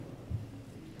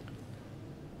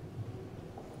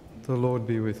The Lord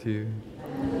be with you.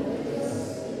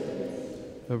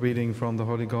 A reading from the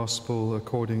Holy Gospel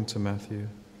according to Matthew.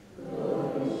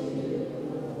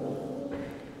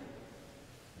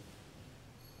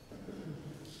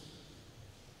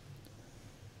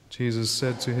 Jesus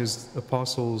said to his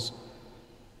apostles,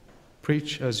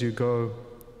 "Preach as you go,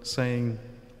 saying,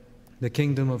 'The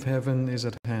kingdom of heaven is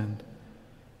at hand.'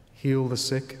 Heal the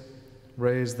sick,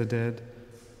 raise the dead,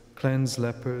 cleanse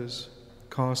lepers,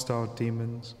 cast out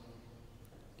demons.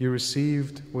 You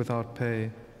received without pay,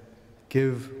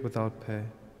 give without pay.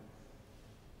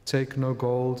 Take no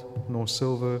gold, nor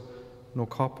silver, nor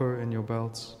copper in your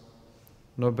belts,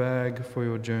 no bag for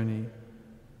your journey,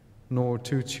 nor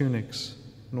 2 tunics,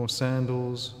 nor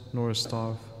sandals, nor a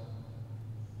staff.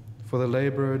 For the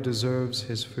laborer deserves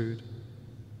his food.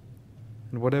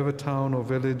 And whatever town or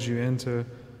village you enter,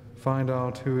 find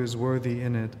out who is worthy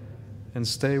in it, and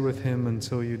stay with him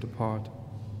until you depart.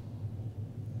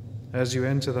 As you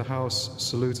enter the house,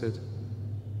 salute it.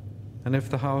 And if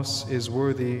the house is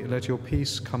worthy, let your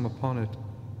peace come upon it.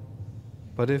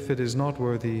 But if it is not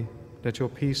worthy, let your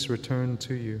peace return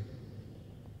to you.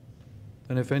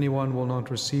 And if anyone will not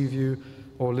receive you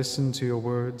or listen to your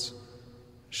words,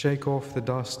 shake off the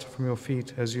dust from your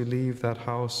feet as you leave that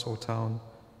house or town.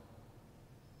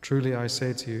 Truly I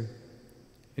say to you,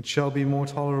 it shall be more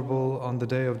tolerable on the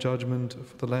day of judgment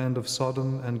for the land of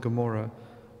Sodom and Gomorrah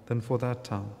than for that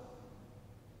town."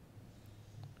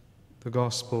 The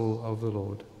Gospel of the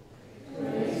Lord.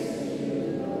 Praise to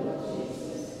you, Lord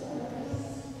Jesus Christ.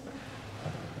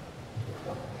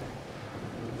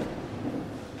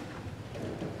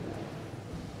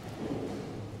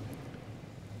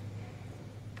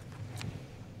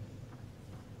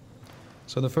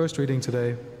 So the first reading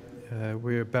today,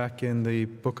 we're back in the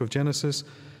book of Genesis,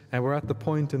 and we're at the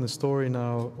point in the story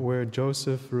now where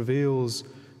Joseph reveals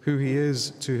who he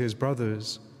is to his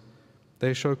brothers.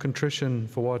 They show contrition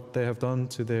for what they have done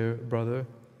to their brother,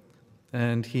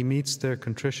 and he meets their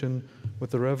contrition with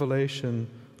the revelation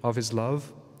of his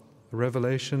love, a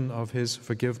revelation of his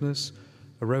forgiveness,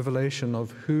 a revelation of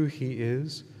who he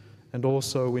is, and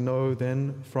also we know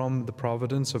then from the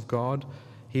providence of God,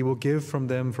 he will give from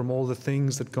them from all the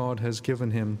things that God has given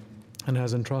him and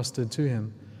has entrusted to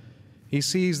him. He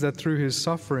sees that through his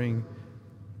suffering,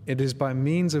 it is by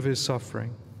means of his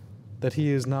suffering that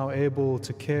he is now able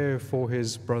to care for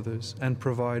his brothers and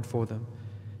provide for them.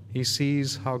 He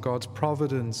sees how God's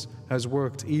providence has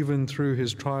worked even through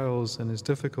his trials and his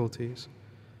difficulties.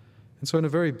 And so in a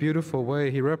very beautiful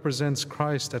way, he represents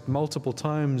Christ at multiple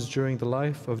times during the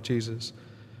life of Jesus.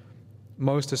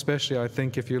 Most especially, I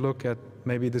think, if you look at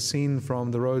maybe the scene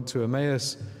from the road to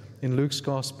Emmaus in Luke's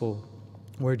Gospel,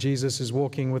 where Jesus is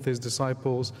walking with his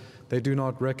disciples. They do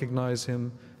not recognize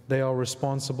him. They are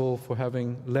responsible for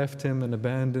having left him and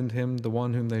abandoned him, the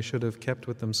one whom they should have kept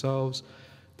with themselves.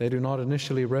 They do not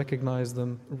initially recognize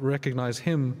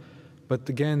him, but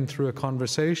again, through a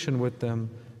conversation with them,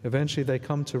 eventually they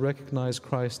come to recognize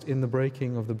Christ in the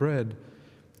breaking of the bread,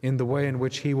 in the way in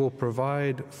which he will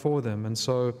provide for them. And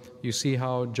so you see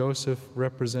how Joseph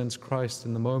represents Christ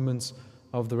in the moments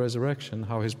of the resurrection,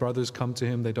 how his brothers come to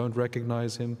him, they don't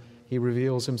recognize him, he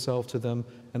reveals himself to them,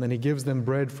 and then he gives them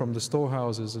bread from the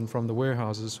storehouses and from the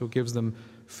warehouses, who gives them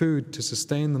food to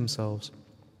sustain themselves.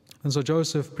 And so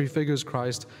Joseph prefigures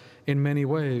Christ in many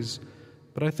ways,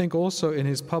 but I think also in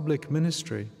his public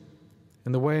ministry,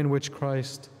 in the way in which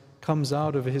Christ comes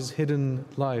out of his hidden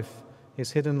life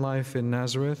in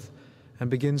Nazareth, and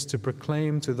begins to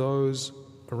proclaim to those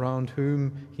around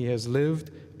whom he has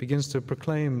lived, begins to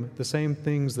proclaim the same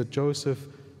things that Joseph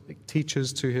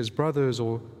teaches to his brothers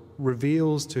or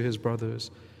reveals to his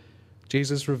brothers.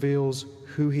 Jesus reveals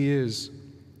who he is.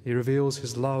 He reveals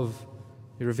his love.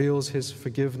 He reveals his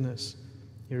forgiveness.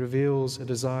 He reveals a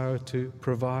desire to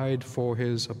provide for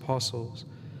his apostles.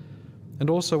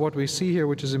 And also what we see here,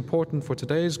 which is important for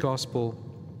today's gospel,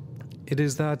 it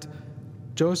is that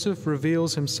Joseph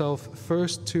reveals himself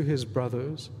first to his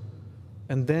brothers,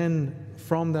 and then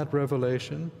from that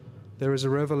revelation, there is a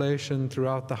revelation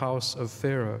throughout the house of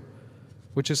Pharaoh,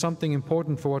 which is something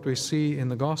important for what we see in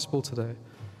the gospel today.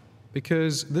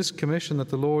 Because this commission that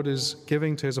the Lord is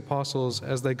giving to his apostles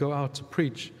as they go out to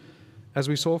preach, as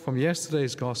we saw from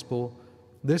yesterday's gospel,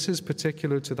 this is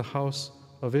particular to the house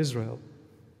of Israel.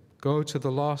 Go to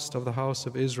the lost of the house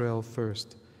of Israel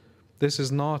first. This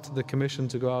is not the commission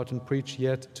to go out and preach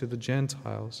yet to the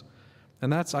Gentiles.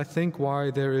 And that's, I think,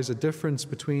 why there is a difference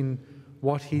between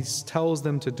what he tells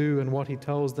them to do and what he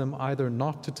tells them either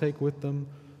not to take with them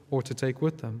or to take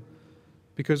with them.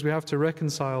 Because we have to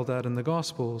reconcile that in the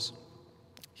Gospels.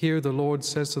 Here the Lord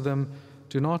says to them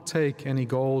do not take any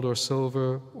gold or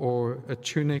silver or a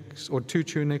tunic or 2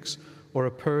 tunics or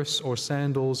a purse or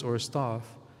sandals or a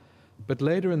staff. But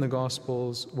later in the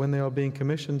Gospels, when they are being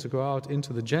commissioned to go out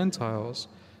into the Gentiles,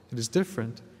 it is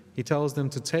different. He tells them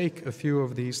to take a few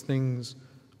of these things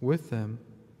with them.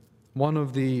 One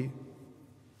of the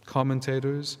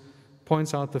commentators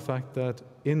points out the fact that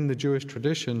in the Jewish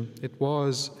tradition, it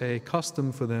was a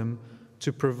custom for them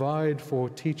to provide for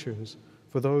teachers,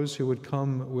 for those who would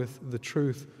come with the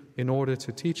truth in order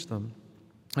to teach them.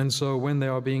 And so when they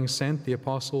are being sent, the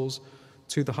apostles,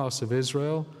 to the house of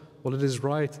Israel, well, it is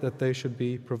right that they should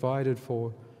be provided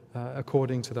for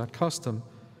according to that custom.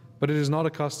 But it is not a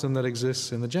custom that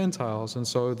exists in the Gentiles, and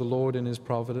so the Lord in His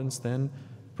providence then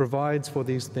provides for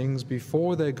these things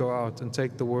before they go out and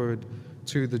take the word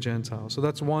to the Gentiles. So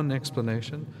that's one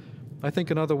explanation. I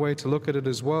think another way to look at it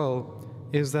as well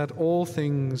is that all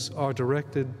things are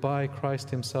directed by Christ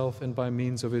Himself and by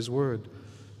means of His word.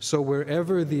 So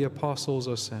wherever the apostles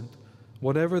are sent,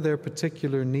 whatever their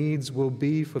particular needs will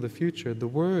be for the future, the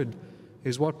word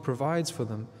is what provides for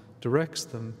them, directs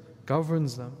them,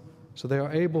 governs them, so they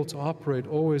are able to operate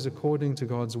always according to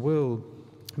God's will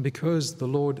because the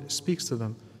Lord speaks to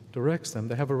them, directs them.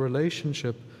 They have a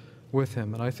relationship with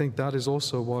Him. And I think that is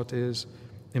also what is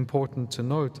important to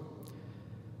note.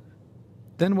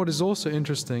 Then what is also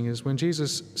interesting is when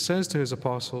Jesus says to His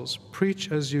apostles,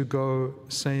 "Preach as you go,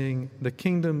 saying, the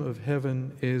kingdom of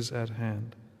heaven is at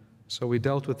hand." So we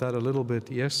dealt with that a little bit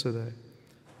yesterday.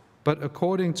 But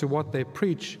according to what they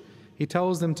preach, He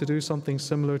tells them to do something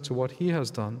similar to what He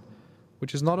has done,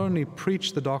 which is not only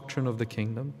preach the doctrine of the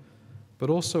kingdom, but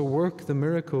also work the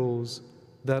miracles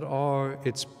that are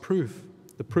its proof,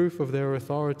 the proof of their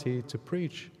authority to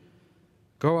preach.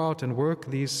 Go out and work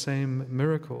these same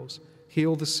miracles.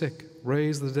 Heal the sick,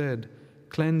 raise the dead,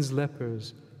 cleanse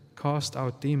lepers, cast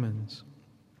out demons.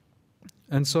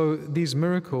 And so these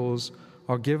miracles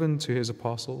are given to His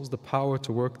apostles, the power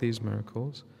to work these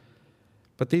miracles.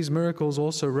 But these miracles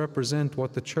also represent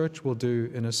what the church will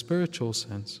do in a spiritual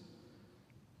sense.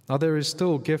 Now there is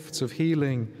still gifts of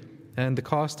healing and the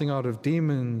casting out of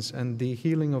demons and the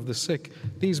healing of the sick.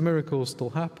 These miracles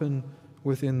still happen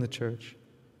within the church.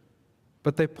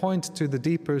 But they point to the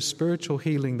deeper spiritual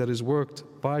healing that is worked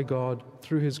by God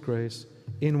through His grace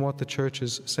in what the church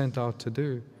is sent out to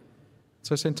do.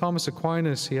 So St. Thomas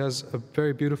Aquinas, he has a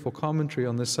very beautiful commentary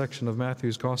on this section of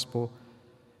Matthew's Gospel.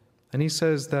 And he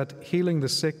says that healing the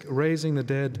sick, raising the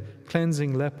dead,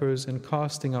 cleansing lepers, and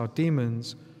casting out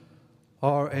demons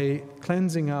are a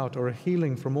cleansing out or a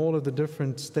healing from all of the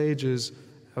different stages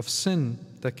of sin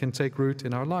that can take root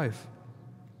in our life.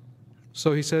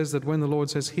 So he says that when the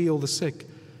Lord says heal the sick,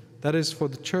 that is for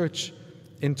the church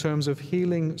in terms of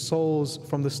healing souls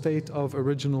from the state of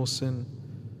original sin.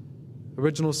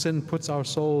 Original sin puts our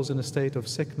souls in a state of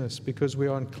sickness because we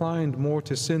are inclined more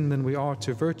to sin than we are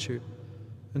to virtue.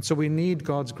 And so we need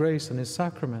God's grace and His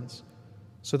sacraments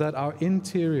so that our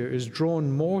interior is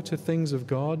drawn more to things of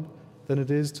God than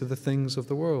it is to the things of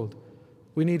the world.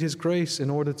 We need His grace in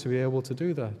order to be able to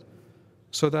do that,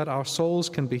 so that our souls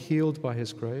can be healed by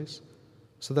His grace,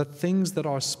 so that things that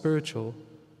are spiritual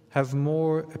have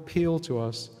more appeal to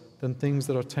us than things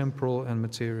that are temporal and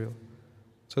material.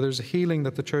 So there's a healing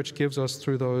that the church gives us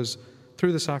through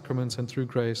the sacraments and through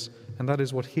grace, and that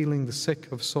is what healing the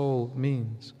sick of soul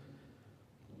means.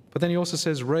 But then he also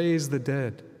says, raise the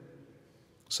dead.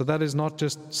 So that is not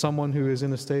just someone who is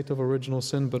in a state of original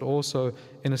sin, but also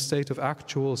in a state of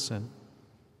actual sin.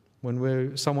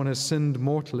 When someone has sinned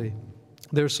mortally,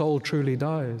 their soul truly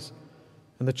dies.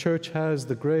 And the church has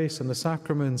the grace and the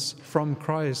sacraments from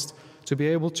Christ to be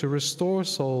able to restore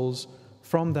souls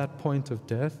from that point of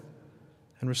death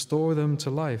and restore them to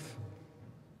life.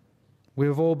 We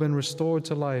have all been restored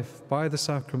to life by the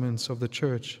sacraments of the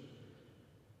church.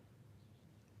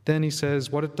 Then he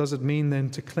says, what does it mean then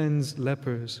to cleanse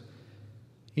lepers?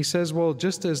 He says, well,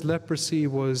 just as leprosy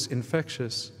was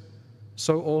infectious,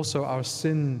 so also our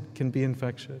sin can be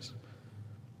infectious.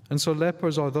 And so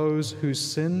lepers are those whose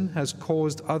sin has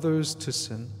caused others to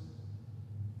sin.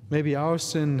 Maybe our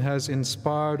sin has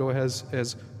inspired or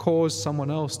has caused someone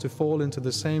else to fall into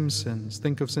the same sins.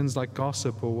 Think of sins like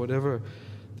gossip or whatever.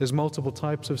 There's multiple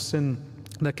types of sin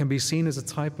that can be seen as a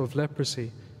type of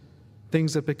leprosy,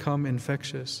 things that become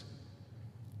infectious.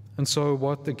 And so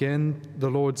what, again, the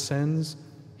Lord sends,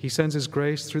 He sends His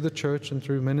grace through the church and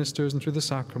through ministers and through the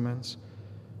sacraments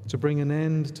to bring an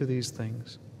end to these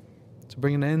things, to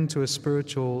bring an end to a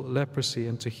spiritual leprosy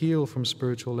and to heal from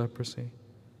spiritual leprosy.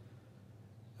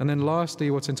 And then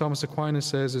lastly, what St. Thomas Aquinas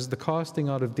says is the casting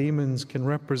out of demons can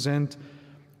represent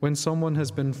when someone has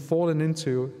fallen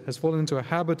into a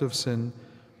habit of sin,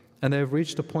 And they have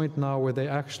reached a point now where they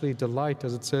actually delight,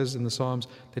 as it says in the Psalms,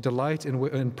 they delight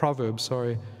in Proverbs,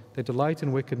 they delight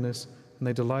in wickedness and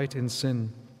they delight in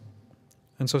sin.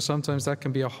 And so sometimes that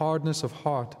can be a hardness of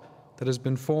heart that has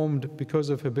been formed because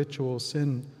of habitual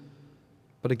sin.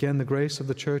 But again, the grace of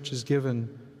the church is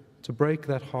given to break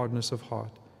that hardness of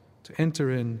heart, to enter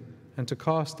in and to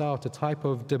cast out a type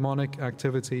of demonic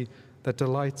activity that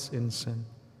delights in sin.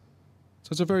 So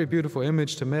it's a very beautiful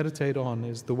image to meditate on,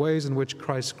 is the ways in which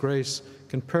Christ's grace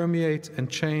can permeate and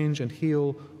change and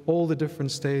heal all the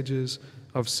different stages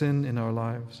of sin in our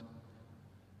lives.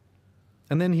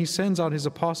 And then he sends out his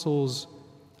apostles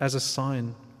as a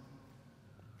sign.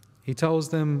 He tells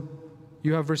them,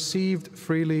 you have received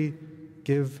freely,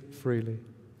 give freely.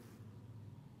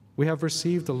 We have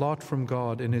received a lot from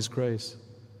God in his grace.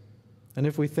 And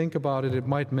if we think about it, it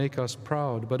might make us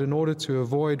proud. But in order to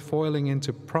avoid falling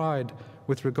into pride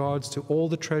with regards to all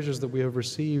the treasures that we have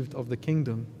received of the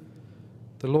kingdom,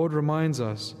 the Lord reminds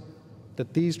us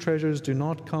that these treasures do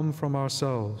not come from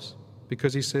ourselves,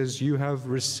 because he says, you have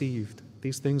received.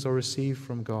 These things are received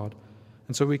from God.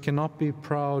 And so we cannot be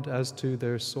proud as to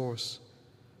their source.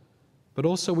 But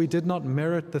also we did not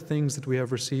merit the things that we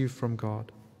have received from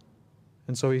God.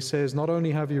 And so he says, not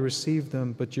only have you received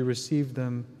them, but you received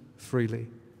them freely.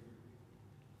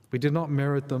 We did not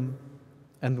merit them,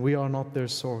 and we are not their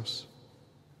source.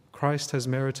 Christ has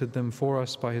merited them for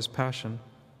us by his passion,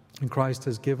 and Christ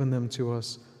has given them to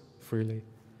us freely.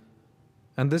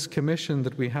 And this commission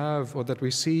that we have, or that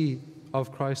we see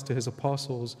of Christ to his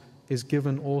apostles, is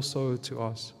given also to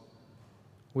us.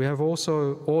 We have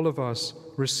also, all of us,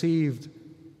 received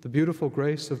the beautiful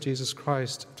grace of Jesus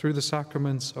Christ through the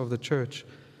sacraments of the church,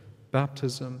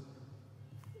 baptism,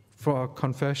 for our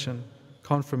confession,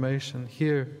 confirmation,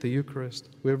 here, the Eucharist.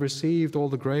 We have received all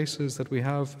the graces that we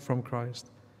have from Christ,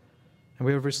 and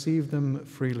we have received them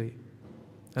freely.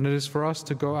 And it is for us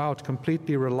to go out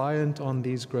completely reliant on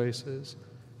these graces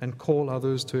and call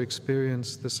others to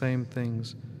experience the same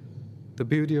things. The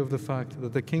beauty of the fact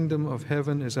that the kingdom of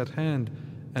heaven is at hand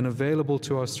and available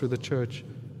to us through the church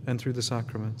and through the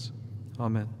sacraments.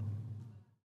 Amen.